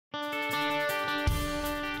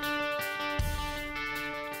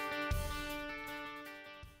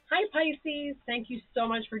Hi, Pisces. Thank you so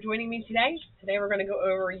much for joining me today. Today we're going to go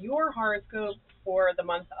over your horoscope for the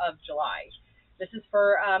month of July. This is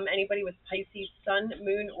for anybody with Pisces sun,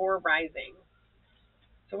 moon, or rising.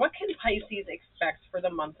 So what can Pisces expect for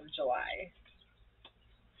the month of July?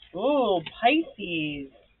 Ooh,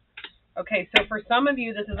 Pisces. Okay, so for some of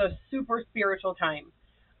you, this is a super spiritual time.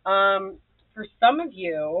 For some of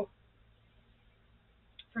you,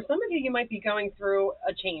 you might be going through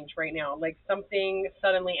a change right now, like something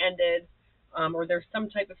suddenly ended, or there's some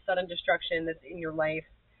type of sudden destruction that's in your life,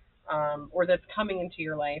 or that's coming into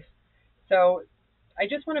your life. So I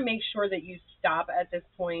just want to make sure that you stop at this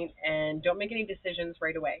point and don't make any decisions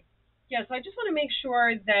right away. Yeah, so I just want to make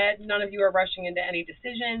sure that none of you are rushing into any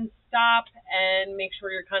decisions. Stop and make sure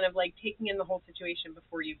you're kind of like taking in the whole situation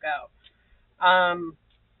before you go.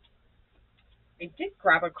 I did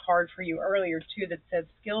grab a card for you earlier too that says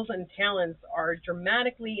skills and talents are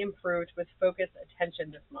dramatically improved with focused attention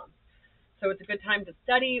this month. So it's a good time to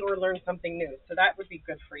study or learn something new. So that would be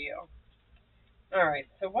good for you. All right.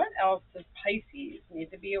 So what else does Pisces need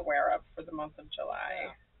to be aware of for the month of July?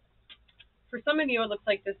 For some of you, it looks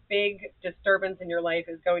like this big disturbance in your life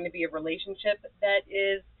is going to be a relationship that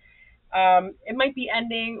is, it might be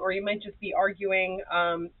ending, or you might just be arguing.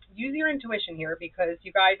 Use your intuition here because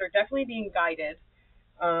you guys are definitely being guided.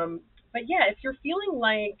 But yeah, if you're feeling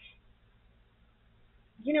like,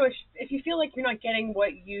 if you feel like you're not getting what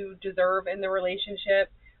you deserve in the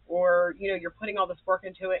relationship, or, you're putting all this work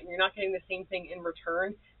into it and you're not getting the same thing in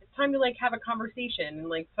return, it's time to like have a conversation and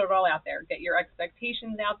like put it all out there. Get your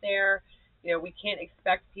expectations out there. We can't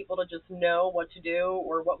expect people to just know what to do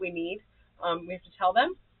or what we need. We have to tell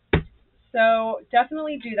them. So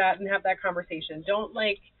definitely do that and have that conversation. Don't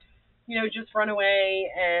just run away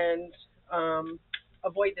and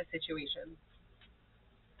avoid the situation.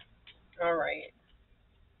 All right.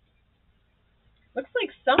 Looks like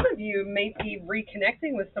some of you may be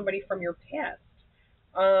reconnecting with somebody from your past.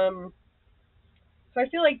 Um, so I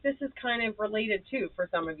feel like this is kind of related too for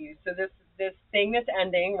some of you. So this thing that's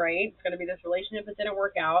ending, right? It's going to be this relationship that didn't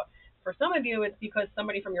work out. For some of you, it's because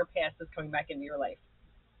somebody from your past is coming back into your life.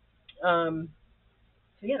 Um,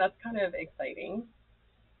 so yeah, that's kind of exciting.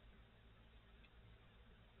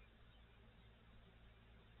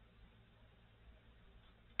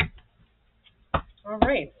 All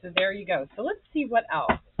right, so there you go. So let's see what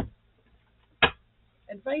else.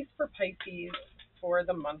 Advice for Pisces for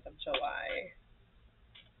the month of July.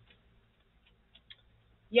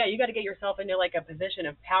 Yeah, you got to get yourself into like a position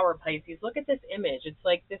of power, Pisces. Look at this image. It's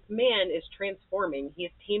like this man is transforming. He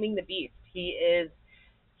is taming the beast.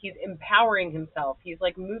 He's empowering himself. He's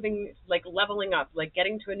like moving, like leveling up, like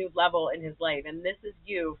getting to a new level in his life. And this is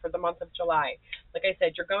you for the month of July. Like I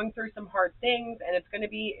said, you're going through some hard things, and it's gonna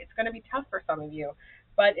be tough for some of you,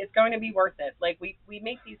 but it's going to be worth it. Like we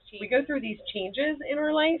make these changes, we go through these changes in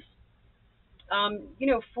our life,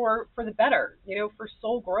 for the better, for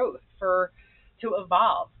soul growth, for to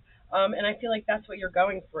evolve. And I feel like that's what you're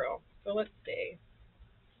going through. So let's see.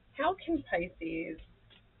 How can Pisces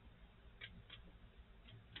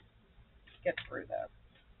get through this?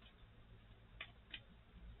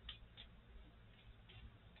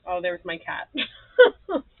 Oh, there's my cat.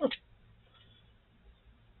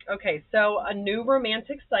 Okay, so a new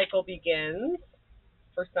romantic cycle begins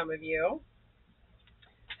for some of you.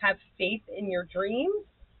 Have faith in your dreams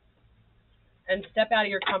and step out of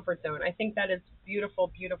your comfort zone. I think that is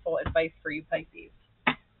beautiful, beautiful advice for you, Pisces.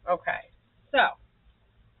 Okay, so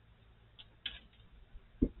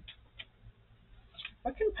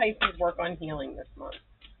what can Pisces work on healing this month?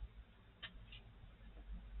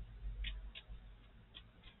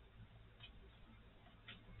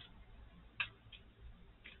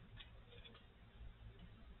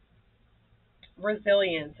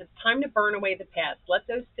 Resilience. It's time to burn away the past. Let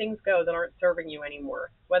those things go that aren't serving you anymore.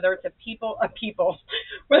 Whether it's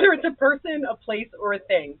whether it's a person, a place, or a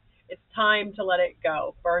thing. It's time to let it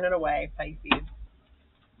go. Burn it away, Pisces.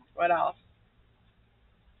 What else?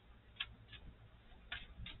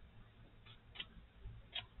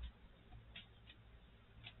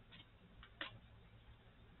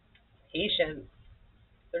 Patience.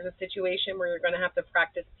 There's a situation where you're going to have to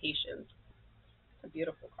practice patience. It's a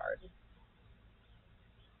beautiful card.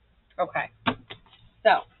 Okay.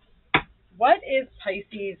 So, what is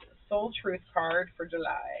Pisces' soul truth card for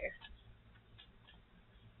July?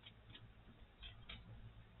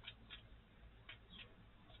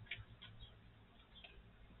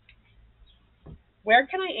 Where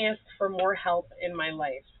can I ask for more help in my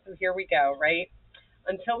life? So here we go, right?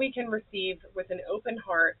 Until we can receive with an open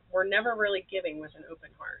heart, we're never really giving with an open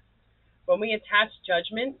heart. When we attach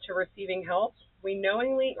judgment to receiving help, we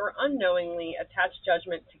knowingly or unknowingly attach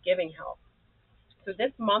judgment to giving help. So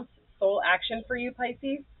this month's soul action for you,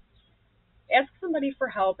 Pisces, ask somebody for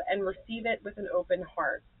help and receive it with an open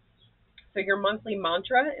heart. So your monthly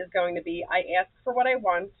mantra is going to be, I ask for what I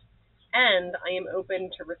want and I am open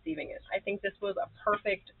to receiving it. I think this was a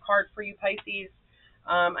perfect card for you, Pisces.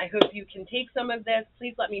 I hope you can take some of this.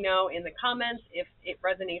 Please let me know in the comments if it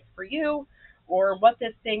resonates for you or what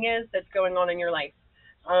this thing is that's going on in your life.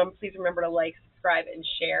 Please remember to like, subscribe, and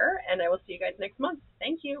share, and I will see you guys next month.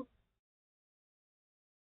 Thank you.